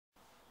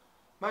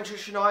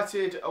Manchester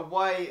United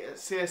away at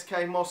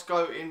Cska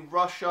Moscow in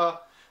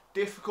Russia.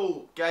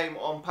 Difficult game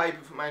on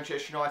paper for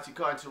Manchester United.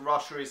 Going to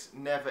Russia is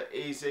never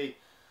easy.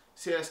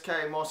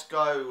 Cska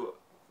Moscow,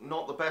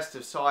 not the best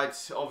of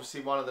sides.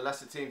 Obviously one of the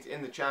lesser teams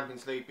in the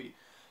Champions League. But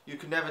you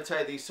can never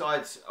take these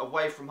sides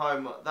away from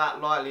home that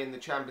lightly in the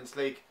Champions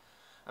League.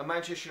 And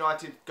Manchester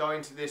United go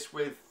into this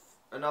with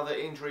another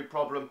injury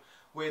problem,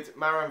 with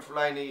Marouane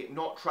Fellaini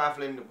not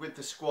travelling with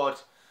the squad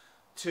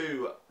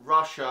to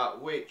Russia,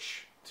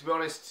 which, to be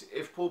honest,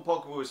 if Paul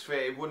Pogba was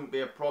fit, it wouldn't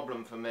be a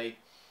problem for me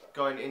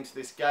going into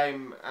this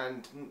game.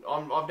 And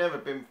I've never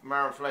been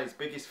Marouane Fellaini's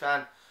biggest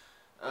fan.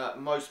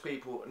 Most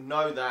people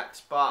know that,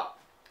 but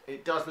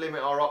it does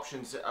limit our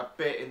options a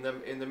bit in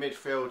the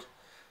midfield.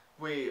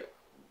 We're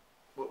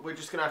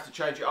just going to have to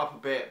change it up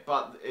a bit,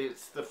 but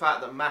it's the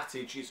fact that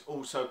Matic is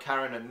also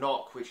carrying a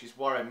knock, which is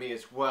worrying me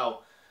as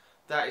well.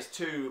 That is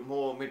two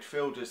more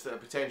midfielders that are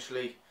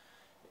potentially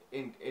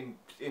in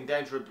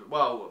danger of,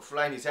 well,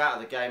 Fellaini's out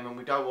of the game and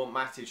we don't want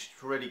Matic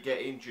to really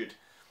get injured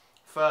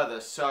further,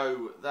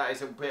 so that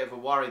is a bit of a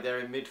worry there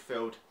in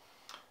midfield.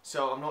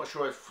 So I'm not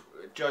sure if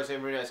Jose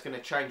Mourinho is going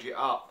to change it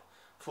up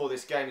for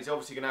this game. He's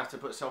obviously going to have to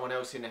put someone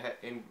else in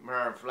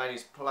Marouane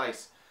Fellaini's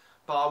place,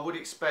 but I would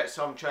expect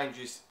some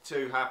changes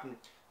to happen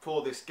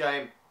for this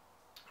game.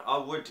 I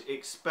would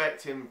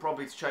expect him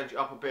probably to change it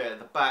up a bit at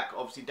the back.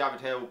 Obviously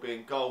David Hare will be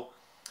in goal.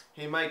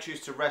 He may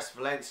choose to rest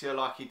Valencia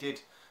like he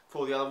did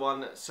for the other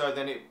one. So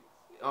then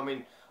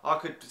I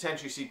could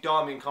potentially see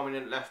Darmian coming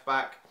in at left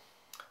back,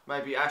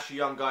 maybe Ashley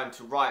Young going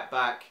to right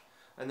back,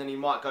 and then he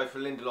might go for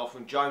Lindelof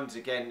and Jones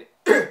again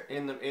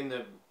in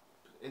the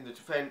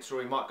defence,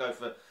 or he might go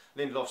for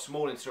Lindelof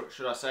Smalling,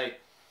 should I say,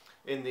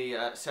 in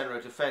the centre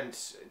of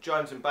defence.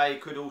 Jones and Bay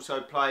could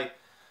also play,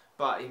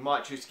 but he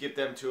might choose to give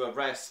them to a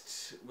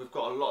rest. We've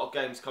got a lot of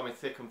games coming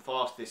thick and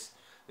fast this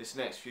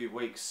next few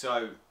weeks,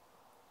 so.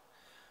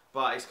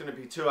 But it's going to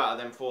be two out of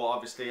them four.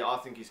 Obviously, I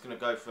think he's going to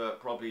go for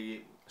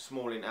probably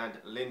Smalling and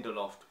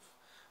Lindelof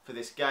for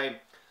this game.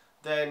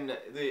 Then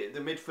the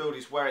midfield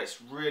is where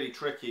it's really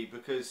tricky,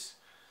 because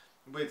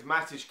with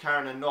Matic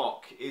carrying a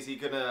knock, is he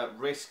going to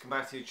risk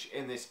Matic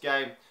in this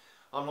game?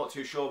 I'm not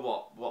too sure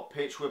what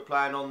pitch we're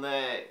playing on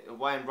there.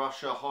 Away in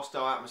Russia,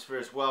 hostile atmosphere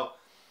as well.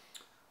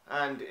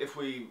 And if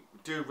we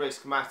do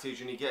risk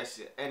Matic and he gets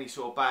any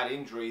sort of bad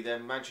injury,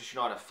 then Manchester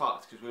United are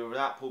fucked, because we were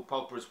without Paul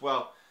Pogba as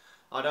well.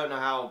 I don't know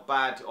how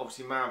bad,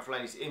 obviously, Marouane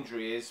Fellaini's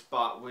injury is,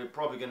 but we're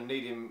probably going to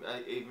need him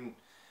even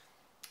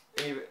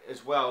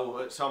as well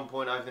at some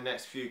point over the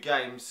next few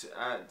games.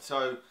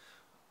 So,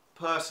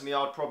 personally,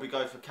 I'd probably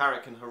go for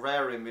Carrick and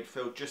Herrera in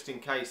midfield, just in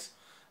case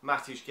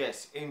Matic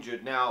gets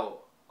injured. Now,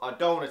 I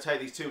don't want to take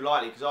these too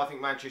lightly, because I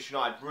think Manchester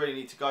United really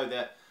need to go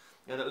there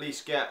and at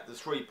least get the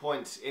 3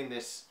 points in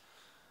this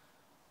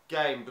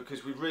game,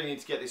 because we really need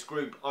to get this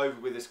group over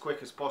with as quick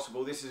as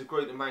possible. This is a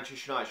group that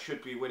Manchester United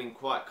should be winning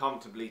quite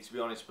comfortably, to be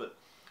honest, but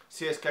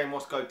Cska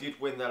Moscow did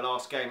win their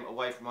last game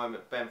away from home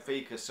at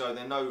Benfica, so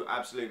they're no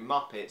absolute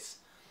muppets,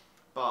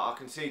 but I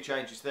can see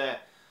changes there.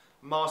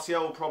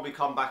 Martial will probably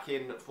come back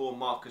in for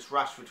Marcus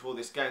Rashford for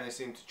this game. They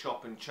seem to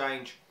chop and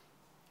change.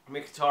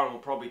 Mkhitaryan will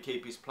probably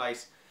keep his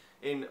place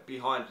in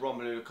behind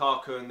Romelu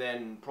Lukaku, and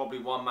then probably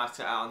Juan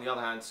Mata out on the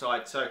other hand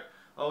side. So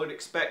I would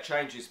expect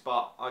changes,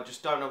 but I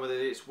just don't know whether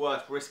it's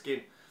worth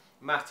risking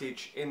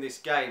Matic in this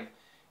game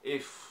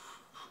if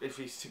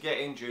he's to get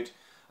injured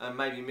and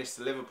maybe miss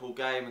the Liverpool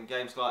game and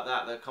games like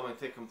that. They're coming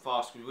thick and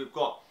fast, because we've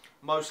got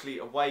mostly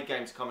away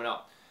games coming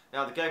up.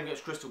 Now the game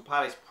against Crystal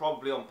Palace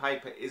probably on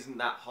paper isn't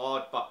that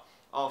hard, but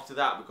after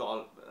that we've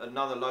got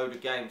another load of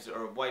games that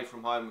are away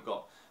from home. We've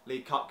got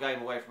League Cup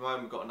game away from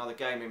home, we've got another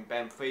game in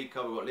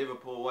Benfica, we've got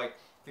Liverpool away.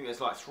 I think there's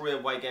like 3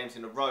 away games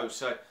in a row,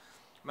 so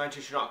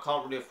Manchester United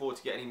can't really afford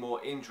to get any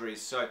more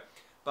injuries. So,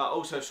 but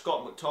also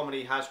Scott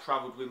McTominay has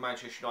travelled with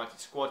Manchester United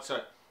squad,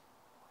 so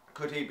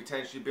could he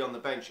potentially be on the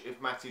bench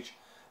if Matic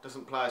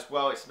doesn't play as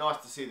well? It's nice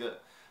to see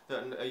that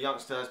a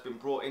youngster has been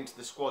brought into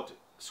the squad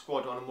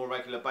on a more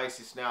regular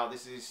basis now.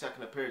 This is his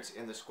second appearance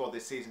in the squad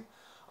this season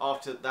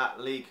after that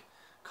League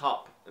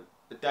Cup,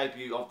 the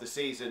debut of the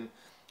season,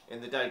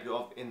 in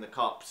the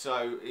Cup.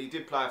 So he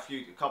did play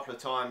a couple of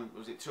times,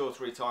 was it 2 or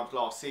 3 times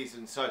last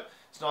season, so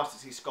it's nice to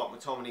see Scott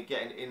McTominay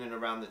getting in and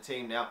around the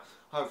team now.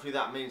 Hopefully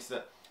that means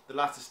that the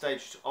latter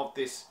stage of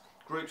this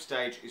group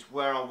stage is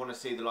where I want to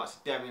see the likes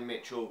of Demi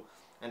Mitchell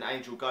and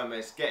Angel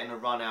Gomez getting a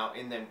run out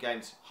in them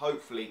games,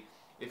 hopefully,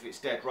 if it's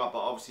dead rubber.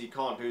 Obviously you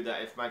can't do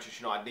that if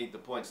Manchester United need the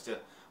points to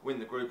win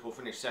the group or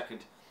finish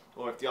second,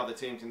 or if the other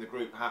teams in the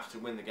group have to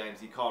win the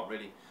games. You can't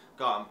really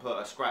go out and put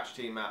a scratch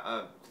team out,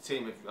 a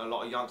team with a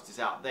lot of youngsters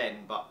out then,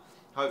 but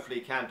hopefully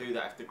he can do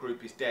that if the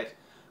group is dead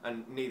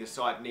and neither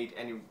side need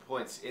any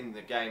points in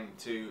the game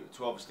to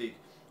obviously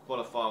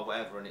qualify or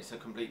whatever, and it's a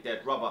complete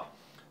dead rubber.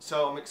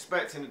 So I'm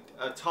expecting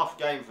a tough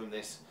game from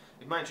this.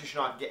 If Manchester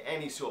United get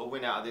any sort of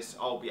win out of this,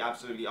 I'll be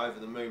absolutely over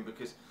the moon,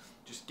 because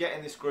just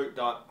getting this group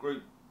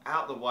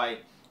out the way,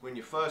 win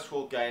your first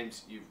 4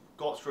 games, you've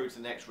got through to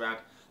the next round,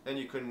 then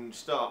you can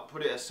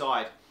put it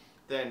aside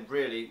then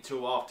really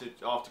till after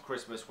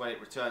Christmas, when it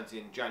returns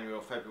in January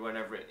or February,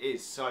 whenever it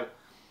is. So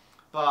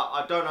But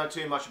I don't know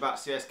too much about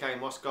Cska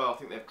Moscow. I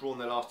think they've drawn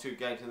their last 2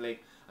 games in the league.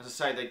 As I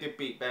say, they did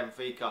beat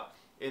Benfica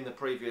in the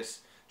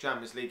previous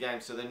Champions League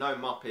game, so they're no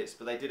muppets,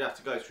 but they did have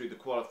to go through the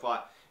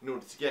qualifier in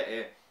order to get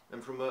here.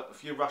 And from a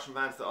few Russian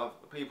fans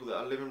people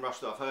that live in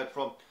Russia that I've heard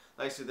from,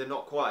 they said they're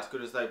not quite as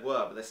good as they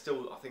were, but they're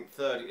still, I think,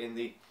 3rd in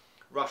the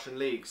Russian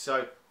league.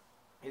 So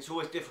it's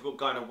always difficult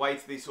going away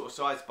to these sort of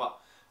sides, but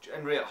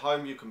generally at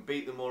home you can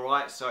beat them all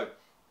right. So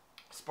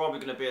it's probably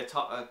going to be a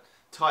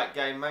tight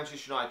game.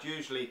 Manchester United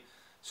usually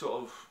sort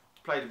of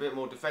played a bit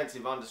more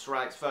defensive under Sir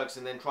Alex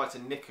Ferguson, then tried to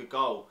nick a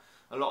goal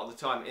a lot of the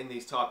time in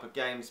these type of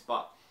games.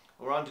 But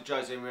we're under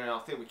Jose Mourinho.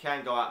 I think we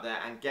can go out there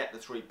and get the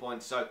 3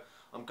 points. So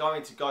I'm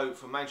going to go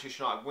for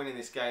Manchester United winning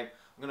this game.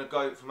 I'm going to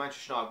go for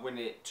Manchester United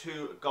winning it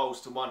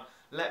 2-1.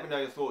 Let me know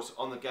your thoughts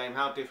on the game.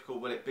 How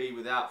difficult will it be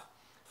without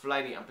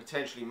Fellaini and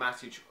potentially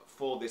Matic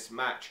for this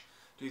match?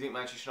 Do you think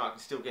Manchester United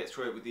can still get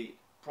through it with the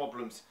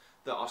problems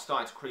that are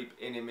starting to creep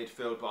in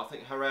midfield? But I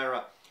think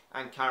Herrera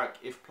and Carrick,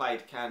 if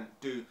played, can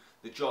do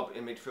the job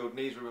in midfield.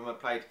 Neither of them have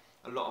played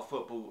a lot of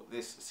football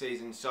this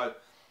season, so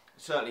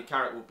certainly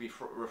Carrick will be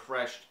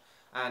refreshed,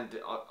 and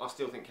I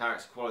still think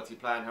Carrick's a quality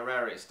player, and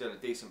Herrera is still a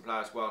decent player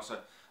as well, so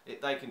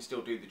they can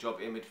still do the job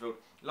in midfield.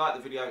 Like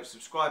the video,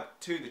 subscribe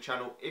to the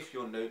channel if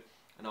you're new,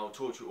 and I will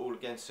talk to you all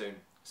again soon.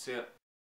 See ya.